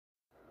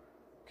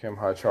Kim,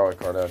 hi, Charlie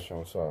Kardashian,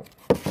 what's up?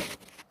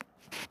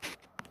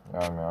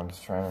 Yeah, man, I'm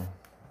just trying to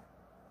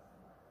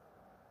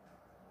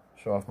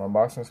show off my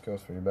boxing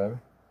skills for you, baby.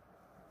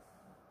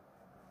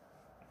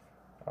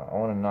 I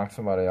want to knock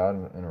somebody out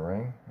in a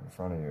ring in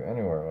front of you,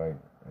 anywhere, like,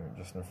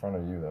 just in front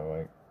of you, though,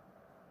 like,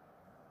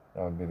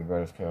 that would be the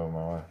greatest kill of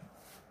my life.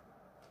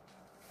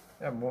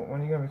 Yeah, but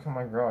when are you gonna become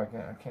my girl?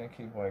 I can't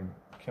keep, like,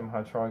 Kim,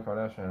 hi, Charlie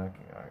Kardashian.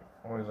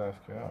 I always ask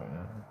you out, you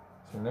know?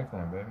 It's your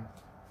nickname, baby.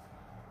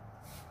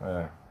 Oh,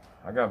 yeah,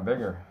 I got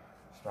bigger,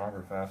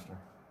 stronger, faster.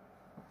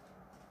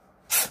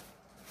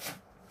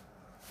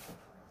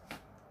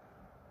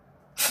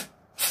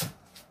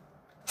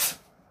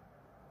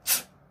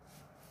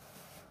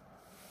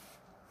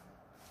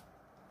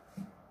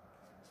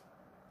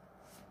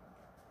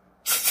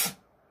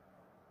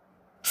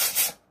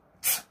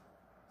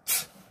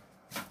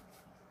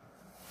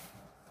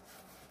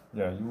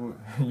 Yeah,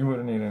 you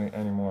wouldn't need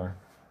any more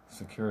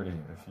security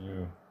if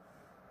you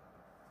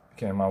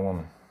became my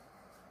woman.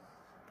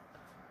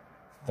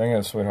 Thing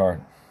is, sweetheart,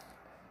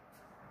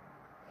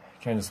 you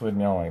can't just leave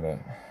me on like that.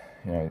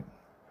 You know,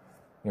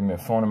 give me a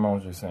phone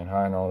emoji saying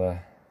hi and all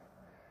that,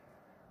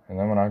 and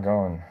then when I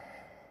go and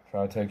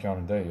try to take you on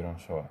a date, you don't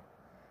show up.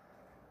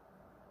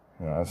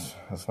 You know,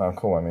 that's not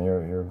cool. I mean,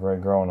 you're a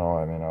great girl and all.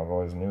 I mean, I've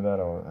always knew that,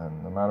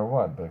 and no matter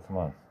what. But come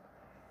on,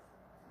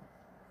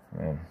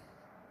 man.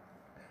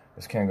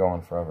 This can't go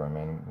on forever. I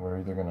mean, we're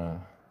either gonna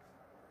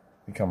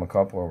become a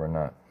couple or we're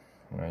not.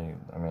 You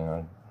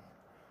know,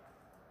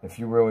 if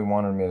you really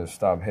wanted me to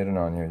stop hitting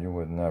on you, you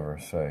would never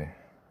say,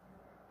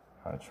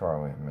 "Hi,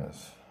 Charlie,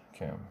 Miss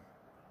Kim.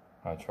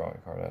 Hi, Charlie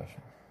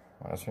Kardashian."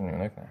 Well, that's your new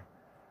nickname.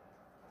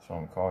 That's what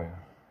I'm gonna call you.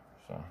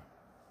 So,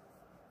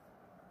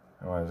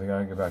 anyways, I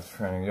gotta get back to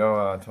training.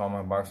 Yo, to all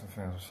my boxing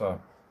fans, what's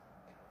up?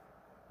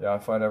 Yeah, I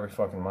fight every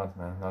fucking month,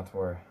 man. Not to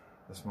worry.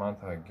 This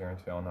month, I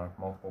guarantee I'll knock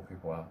multiple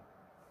people out.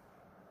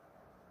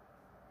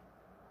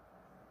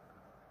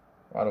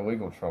 A lot of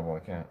legal trouble. I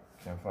can't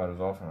fight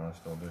as often as I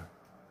still do.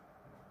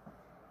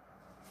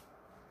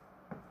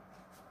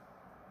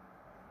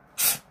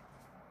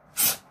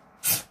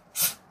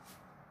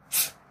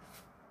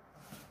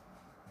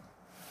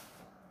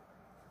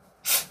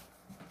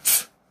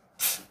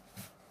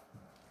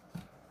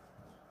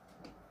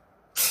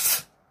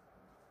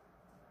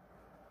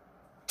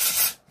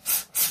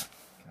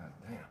 God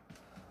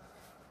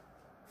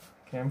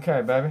damn.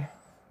 KMK, baby.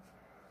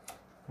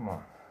 Come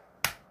on.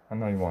 I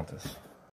know you want this.